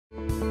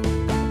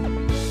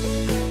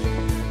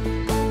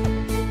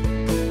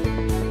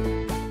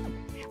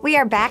We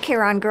are back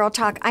here on Girl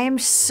Talk. I am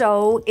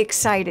so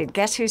excited.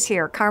 Guess who's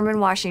here? Carmen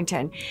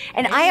Washington.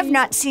 And I have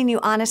not seen you,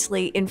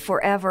 honestly, in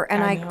forever,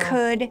 and I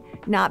could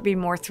not be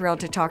more thrilled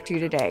to talk to you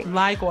today.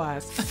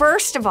 Likewise.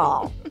 First of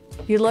all,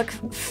 you look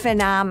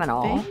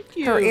phenomenal. Thank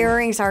you. Her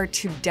earrings are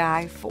to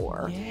die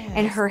for. Yes.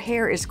 And her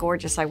hair is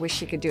gorgeous. I wish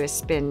she could do a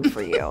spin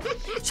for you.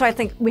 So I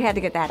think we had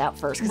to get that out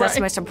first because that's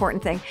the most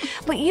important thing.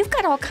 But you've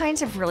got all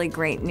kinds of really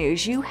great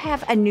news. You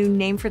have a new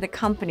name for the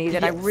company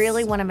that I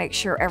really want to make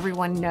sure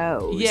everyone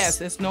knows. Yes,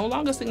 it's no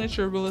longer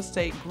Signature Real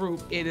Estate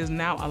Group. It is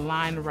now a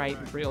Line Right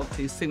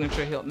Realty,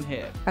 Signature Hilton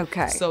Head.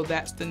 Okay. So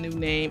that's the new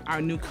name.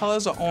 Our new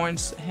colors are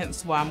orange,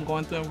 hence why I'm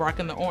going through and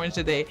rocking the orange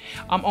today.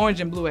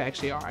 Orange and blue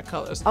actually are our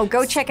colors. Oh,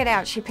 go check it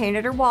out. She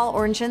painted her wall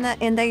orange in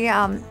the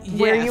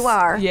where you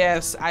are.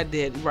 Yes, I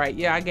did. Right.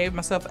 Yeah, I gave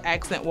myself an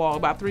accent wall,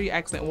 about 3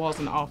 accent walls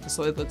in the office,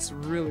 so it looks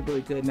really,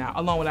 really good now,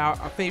 along with our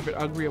favorite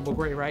agreeable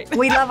gray, right?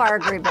 We love our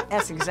agreement.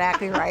 That's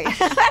exactly right.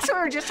 That's what we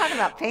were just talking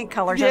about, paint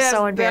colors. Yes, That's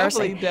so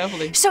embarrassing.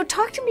 Definitely. So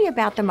talk to me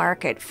about the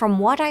market. From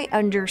what I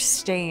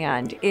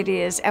understand, it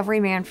is every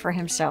man for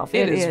himself.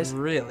 It is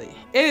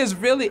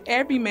really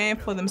every man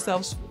for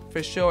themselves.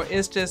 For sure.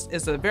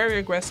 It's a very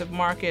aggressive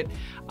market.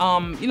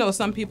 You know,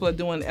 some people are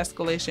doing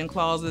escalation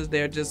clauses.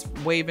 They're just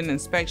waiving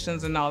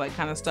inspections and all that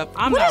kind of stuff.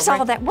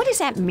 What does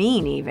that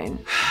mean even?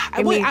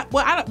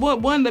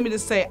 One, let me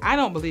just say, I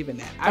don't believe in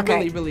that. I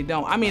really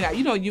don't. I mean,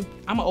 you know,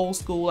 I'm old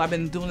school. I've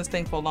been doing this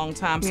thing for a long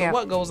time. So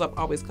what goes up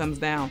always comes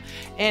down.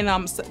 And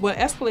what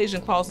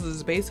escalation clauses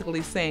is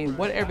basically saying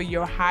whatever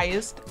your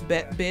highest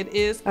bid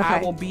is,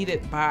 I will beat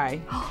it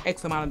by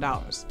X amount of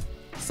dollars.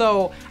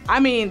 So, I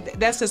mean,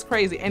 that's just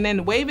crazy. And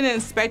then waiving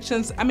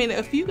inspections, I mean,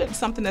 if you get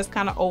something that's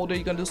kind of older,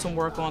 you're going to do some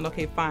work on,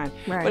 okay, fine.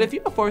 Right. But if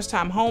you're a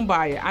first-time home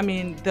buyer, I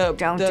mean, don't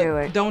do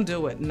it. Don't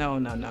do it. No.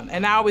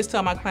 And I always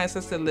tell my clients,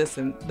 I said,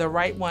 listen, the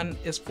right one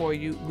is for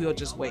you. We'll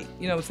just wait,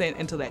 you know what I'm saying,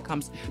 until that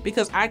comes.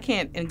 Because I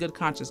can't, in good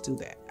conscience, do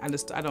that.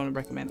 I don't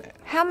recommend that.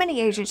 How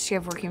many agents do you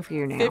have working for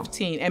you now?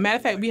 15. And matter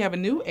of fact, we have a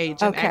new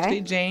agent,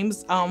 actually,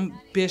 James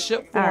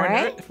Bishop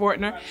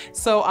Fortner.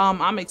 So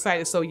I'm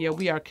excited. So, yeah,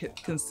 we are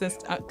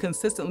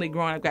consistently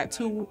growing. I've got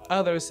 2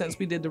 others since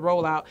we did the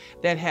rollout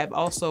that have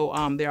also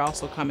they're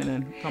also coming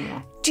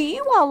on. Do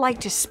you all like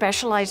to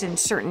specialize in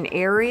certain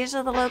areas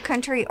of the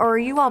Lowcountry, or are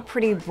you all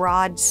pretty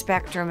broad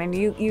spectrum and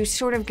you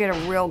sort of get a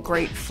real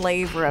great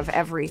flavor of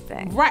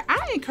everything? Right.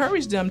 I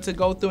encourage them to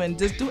go through and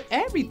just do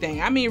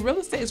everything. I mean, real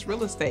estate is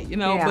real estate, you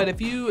know, but if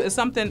it's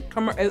something,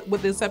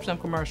 with the exception of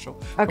commercial,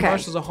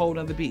 commercial's a whole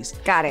other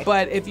beast. Got it.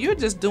 But if you're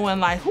just doing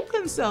like, who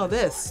can sell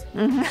this?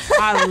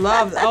 I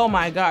love, oh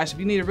my gosh, if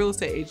you need a real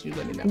estate agent, you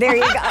let me know. There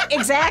you go.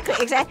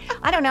 Exactly.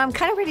 I don't know. I'm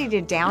kind of ready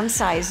to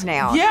downsize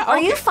now. Yeah.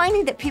 Are you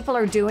finding that people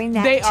are doing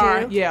that? They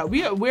are. Yeah.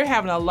 We're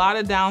having a lot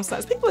of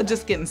downsides. People are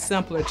just getting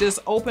simpler. Just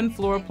open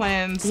floor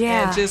plans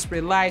and just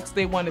relax.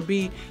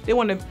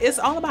 It's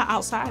all about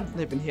outside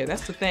living here.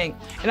 That's the thing.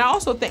 And I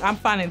also think I'm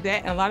finding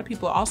that, and a lot of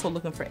people are also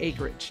looking for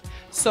acreage.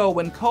 So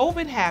when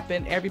COVID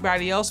happened,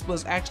 everybody else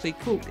was actually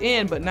cooped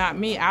in, but not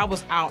me. I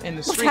was out in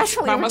the streets. That's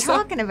what we were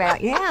talking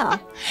about. Yeah.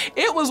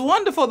 It was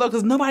wonderful though,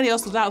 because nobody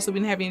else was out, so we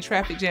didn't have any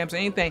traffic jams or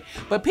anything.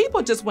 But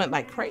people just went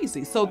like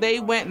crazy. So they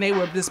went and they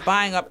were just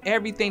buying up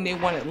everything. They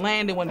wanted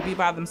land. They wanted to be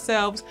by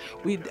themselves.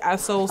 I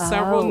sold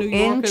several New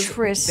Yorkers.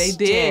 Interesting.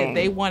 They did.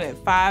 They wanted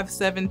 5,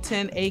 7,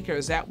 10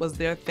 acres. That was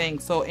their thing.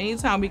 So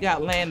anytime we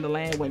got land, the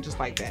land went just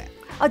like that.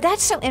 Oh,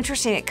 that's so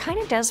interesting. It kind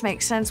of does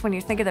make sense when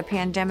you think of the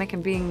pandemic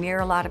and being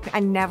near a lot of people.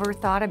 I never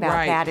thought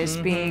about that as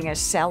being a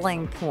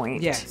selling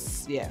point. Yes.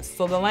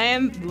 So the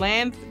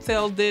land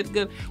sales did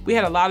good. We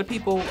had a lot of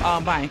people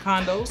buying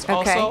condos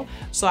also.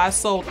 So I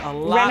sold a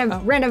lot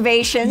of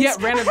renovations. Yeah,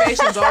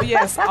 renovations. Oh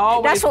yes,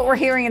 always. That's what we're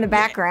hearing in the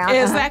background.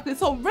 Exactly.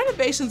 So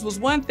renovations was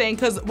one thing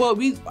because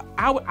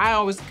I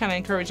always kind of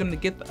encourage them to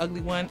get the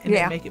ugly one and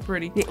then make it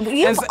pretty.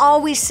 You've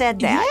always said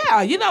that.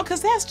 Yeah, you know,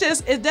 because that's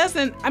just, it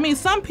doesn't. I mean,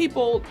 some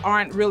people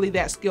aren't really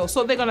that skilled,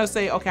 so they're gonna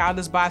say, okay, I'll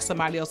just buy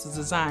somebody else's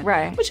design.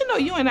 Right. But you know,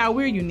 you and I,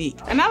 we're unique,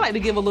 and I like to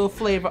give a little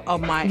flavor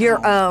of my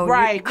own.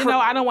 Right. You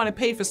know, I don't want to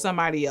pay for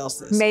somebody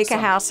else's. Make a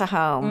house a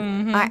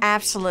home. I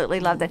absolutely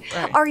love that.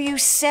 Right. Are you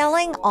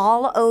selling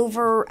all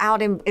over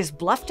is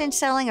Bluffton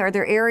selling? Are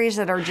there areas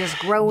that are just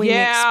growing,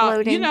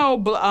 exploding? You know,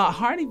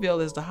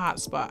 Hardyville is the hot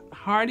spot.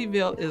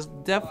 Hardyville is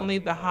definitely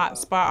the hot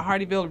spot.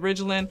 Hardyville,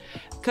 Ridgeland,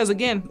 because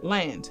again,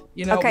 land.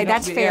 You know. Okay,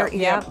 that's fair.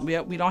 Yeah.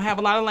 We don't have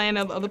a lot of land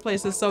in other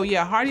places. So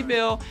yeah,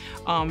 Hardyville,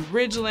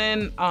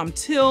 Ridgeland,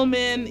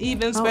 Tillman,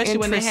 even especially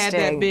when they had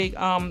that big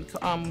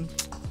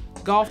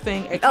golf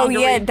thing at Congaree. Oh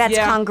yeah, that's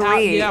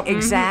Congaree.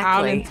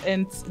 Exactly. Out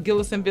in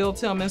Gillisonville,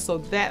 Tillman, so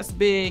that's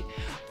big.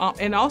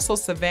 and also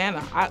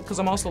Savannah, because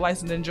I'm also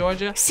licensed in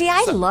Georgia. See,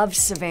 I love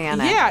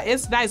Savannah. Yeah,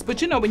 it's nice.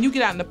 But when you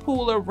get out in the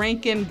Pooler,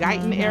 Rankin,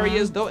 Guyton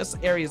areas, those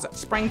areas,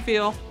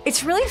 Springfield.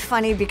 It's really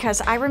funny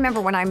because I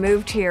remember when I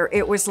moved here,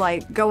 it was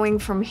like going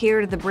from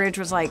here to the bridge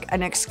was like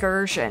an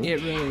excursion.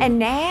 It really. And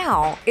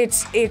now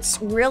it's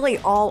really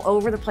all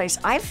over the place.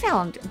 I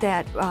found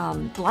that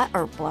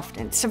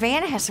Bluffton,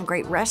 Savannah has some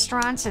great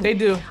restaurants. And they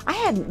do. I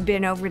hadn't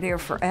been over there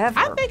forever.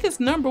 I think it's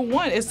number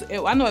one.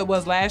 I know it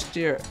was last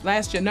year.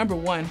 Last year, number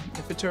one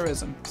for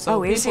tourism.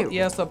 So is it?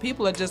 Yeah, so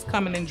people are just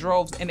coming in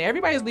droves. And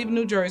everybody's leaving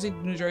New Jersey.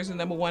 New Jersey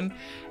number one.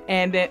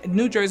 And then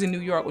New Jersey and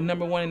New York were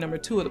number one and number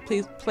two of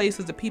the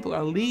places that people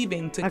are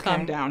leaving to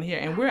come down here.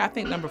 And we're, I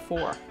think, number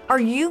 4. Are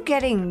you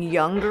getting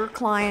younger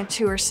clients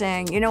who are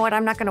saying, you know what,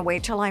 I'm not going to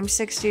wait till I'm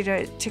 60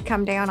 to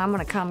come down. I'm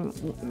going to come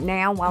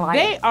now while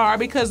They are,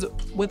 because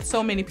with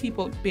so many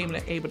people being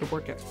able to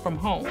work from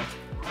home.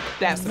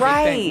 That's the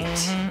big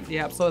thing.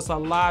 Yep. So it's a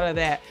lot of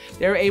that.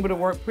 They're able to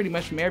work pretty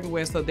much from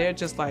everywhere. So they're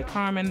just like,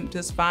 Carmen,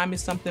 just find me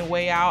something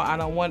way out. I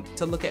don't want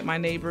to look at my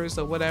neighbors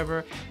or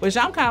whatever. Which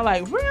I'm kind of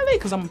like, really?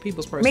 Because I'm a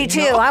people's person. Me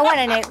too. I want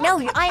to know. No,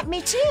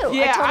 me too.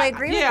 Yeah, I totally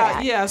agree with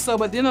that. Yeah. So,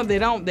 but they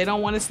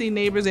don't want to see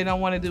neighbors. They don't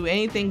want to do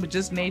anything but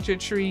just nature,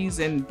 trees,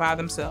 and by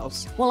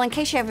themselves. Well, in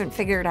case you haven't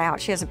figured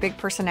out, she has a big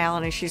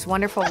personality. She's a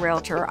wonderful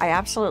realtor. I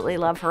absolutely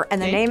love her. And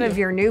the name of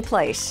your new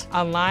place?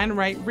 Line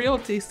Right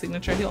Realty,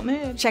 Signature Hilton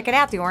Head. Check it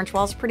out. The orange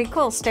wall's pretty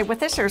cool. Stay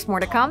with us. There's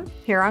more to come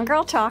here on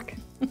Girl Talk.